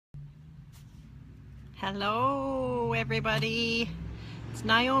Hello everybody, it's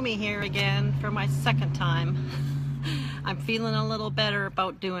Naomi here again for my second time. I'm feeling a little better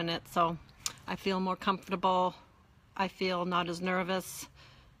about doing it, so I feel more comfortable, I feel not as nervous,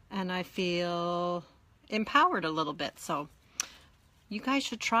 and I feel empowered a little bit, so you guys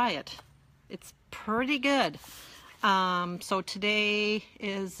should try it. It's pretty good. So today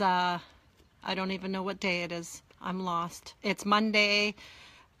is, I don't even know what day it is. I'm lost. It's Monday,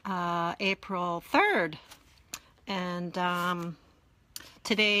 April 3rd, and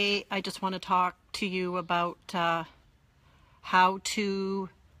today I just want to talk to you about how to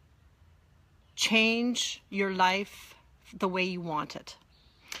change your life the way you want it.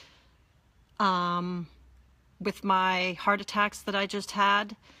 With my heart attacks that I just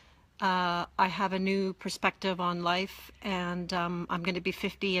had, I have a new perspective on life, and I'm going to be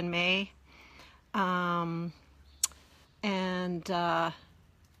 50 in May,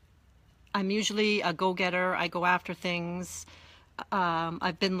 I'm usually a go-getter. I go after things.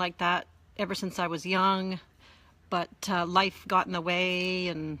 I've been like that ever since I was young, but life got in the way,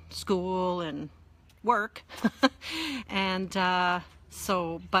 and school and work. And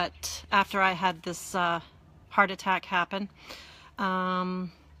but after I had this heart attack happen,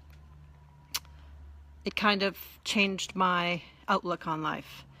 it kind of changed my outlook on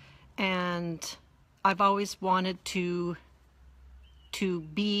life. And I've always wanted to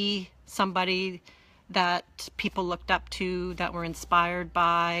be somebody that people looked up to, that were inspired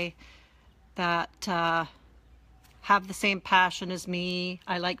by, that have the same passion as me.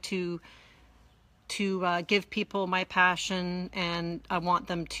 I like to give people my passion, and I want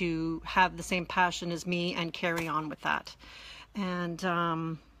them to have the same passion as me and carry on with that.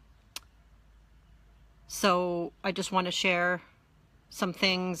 And so I just want to share some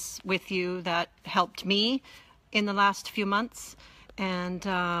things with you that helped me in the last few months. And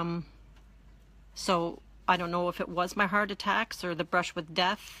so I don't know if it was my heart attacks or the brush with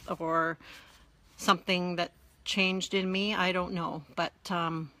death or something that changed in me. I don't know, but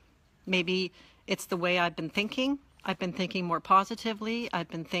maybe it's the way I've been thinking. I've been thinking more positively. I've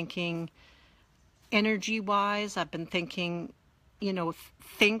been thinking energy-wise. I've been thinking, you know,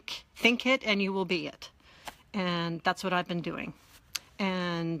 think it and you will be it. And that's what I've been doing.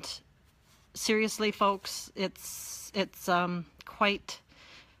 And seriously, folks, it's quite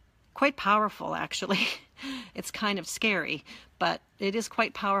powerful, actually. It's kind of scary, but it is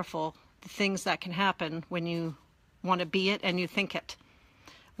quite powerful, the things that can happen when you want to be it and you think it.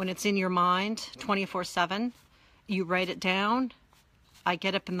 When it's in your mind 24/7, you write it down. I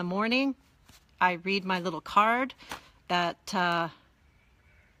get up in the morning, I read my little card that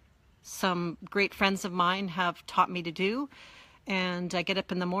some great friends of mine have taught me to do. And I get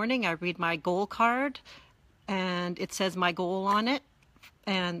up in the morning, I read my goal card, and it says my goal on it.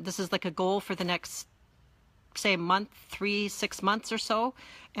 And this is like a goal for the next, say, month, 3-6 months or so.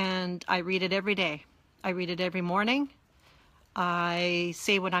 And I read it every day. I read it every morning. I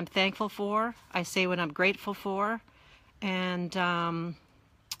say what I'm thankful for. I say what I'm grateful for. And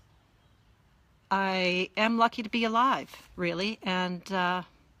I am lucky to be alive, really. And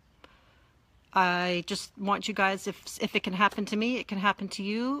I just want you guys, if it can happen to me, it can happen to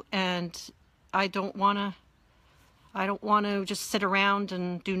you. And I don't want to just sit around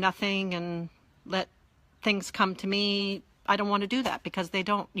and do nothing and let things come to me. I don't want to do that, because they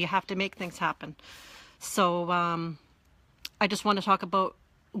don't. You have to make things happen. So I just want to talk about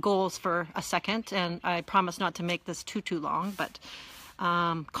goals for a second, and I promise not to make this too long, but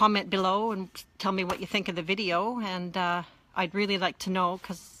comment below and tell me what you think of the video. And I'd really like to know,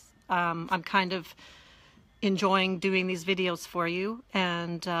 because I'm kind of enjoying doing these videos for you,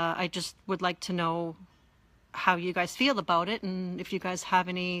 and I just would like to know how you guys feel about it, and if you guys have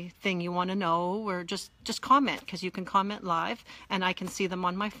anything you want to know, or just comment, because you can comment live and I can see them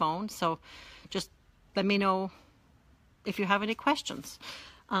on my phone. So just let me know if you have any questions.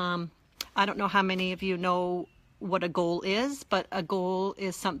 I don't know how many of you know what a goal is, but a goal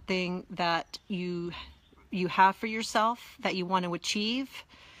is something that you have for yourself that you want to achieve,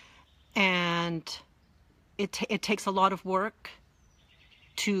 and it takes a lot of work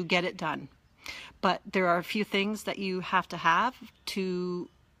to get it done. But there are a few things that you have to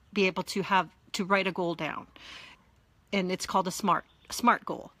be able to write a goal down. And it's called a SMART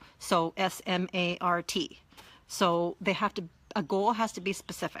goal. So SMART. So a goal has to be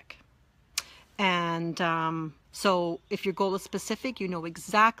specific. And so if your goal is specific, you know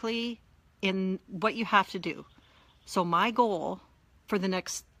exactly in what you have to do. So my goal for the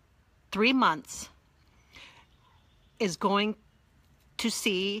next 3 months is going to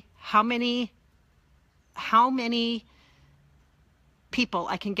see how many people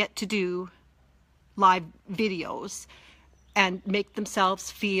I can get to do live videos and make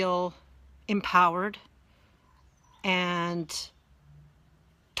themselves feel empowered and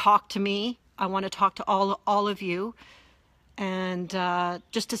talk to me. I want to talk to all of you, and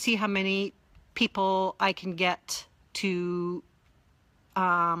just to see how many people I can get to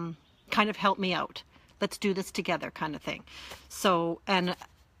kind of help me out. Let's do this together kind of thing. So, and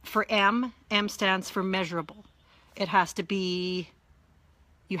for M stands for measurable. It has to be,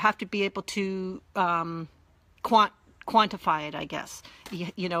 you have to be able to quantify it, I guess.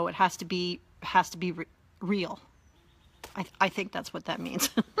 You know, it has to be real. I think that's what that means.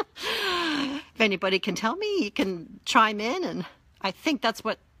 If anybody can tell me, you can chime in, and I think that's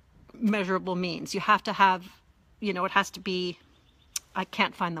what measurable means. You have to have, you know, it has to be, I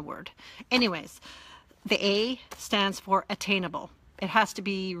can't find the word. Anyways, the A stands for attainable. It has to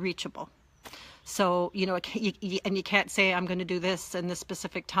be reachable. So, you know, and you can't say, I'm going to do this in this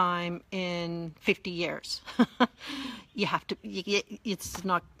specific time in 50 years. You have to, it's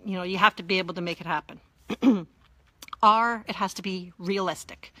not, you know, you have to be able to make it happen. R, it has to be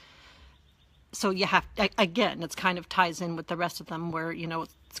realistic. So you have, again, it's kind of ties in with the rest of them where, you know,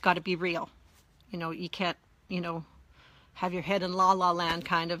 it's got to be real. You know, you can't, you know, have your head in la la land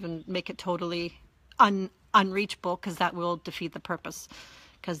kind of and make it totally unreachable, because that will defeat the purpose,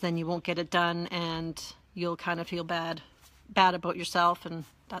 because then you won't get it done and you'll kind of feel bad about yourself, and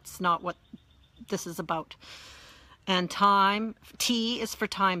that's not what this is about. And time, T is for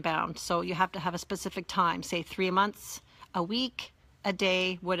time bound. So you have to have a specific time, say 3 months, a week, a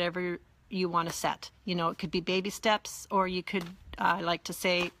day, whatever you want to set. You know, it could be baby steps, or you could, I like to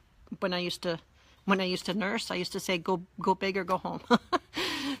say, when I used to nurse, I used to say, go big or go home.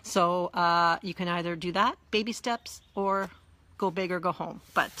 So you can either do that, baby steps, or go big or go home.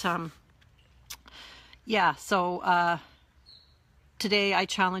 But yeah, so today I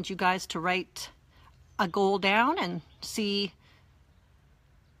challenge you guys to write a goal down and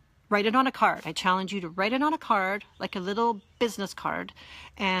write it on a card. I challenge you to write it on a card, like a little business card,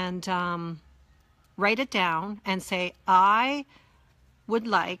 and write it down and say, I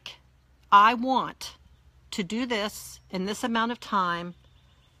want to do this in this amount of time,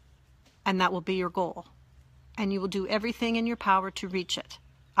 and that will be your goal. And you will do everything in your power to reach it.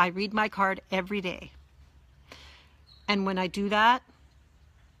 I read my card every day. And when I do that,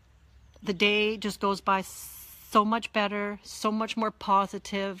 the day just goes by so much better, so much more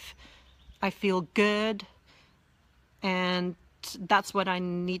positive. I feel good. And that's what I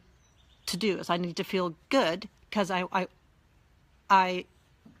need to do, is I need to feel good, because I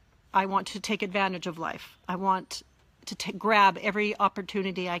want to take advantage of life. I want to grab every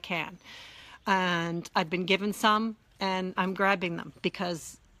opportunity I can. And I've been given some, and I'm grabbing them,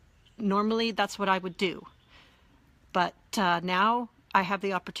 because normally that's what I would do. But now I have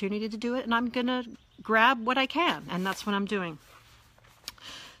the opportunity to do it, and I'm going to grab what I can, and that's what I'm doing.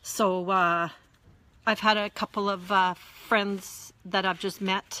 So I've had a couple of friends that I've just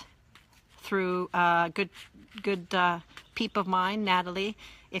met through good peep of mine, Natalie.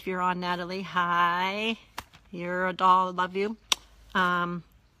 If you're on, Natalie, hi. You're a doll. I love you.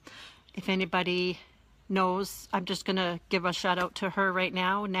 If anybody knows, I'm just going to give a shout out to her right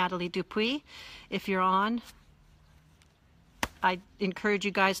now, Natalie Dupuis. If you're on, I encourage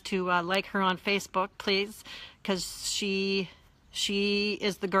you guys to like her on Facebook, please, because she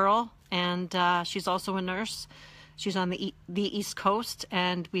is the girl, and she's also a nurse. She's on the East Coast,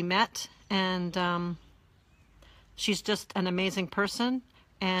 and we met, and she's just an amazing person,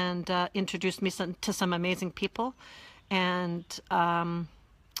 and introduced me to some amazing people. And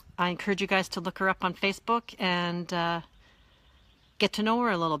I encourage you guys to look her up on Facebook and get to know her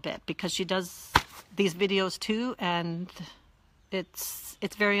a little bit, because she does these videos too, and it's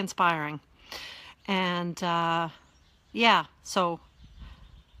very inspiring. And yeah, so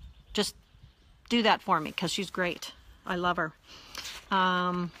just do that for me, because she's great. I love her.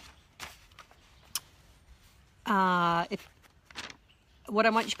 What I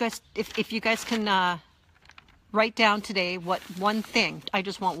want you guys, if you guys can write down today what one thing, I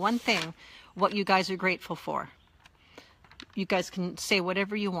just want one thing, what you guys are grateful for. You guys can say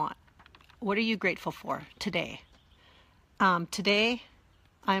whatever you want. What are you grateful for today? Today,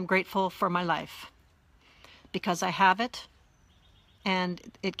 I am grateful for my life, because I have it, and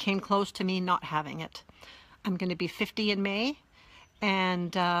it came close to me not having it. I'm going to be 50 in May,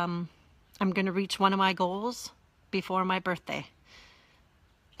 and I'm going to reach one of my goals before my birthday,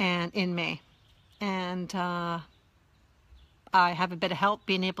 and in May. And I have a bit of help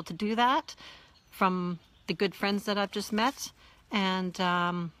being able to do that from the good friends that I've just met. And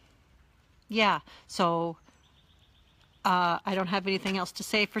yeah, so I don't have anything else to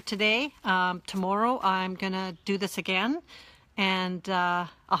say for today. Tomorrow I'm gonna do this again, and I'll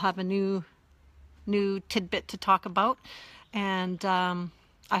have a new tidbit to talk about. And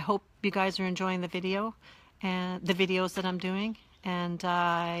I hope you guys are enjoying the video and the videos that I'm doing. And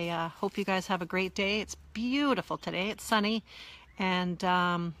I hope you guys have a great day. It's beautiful today. It's sunny, and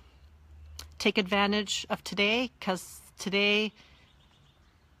take advantage of today, because today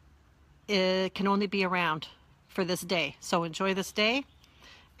it can only be around for this day. So enjoy this day,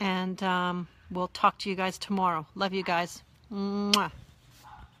 and we'll talk to you guys tomorrow. Love you guys. Mwah.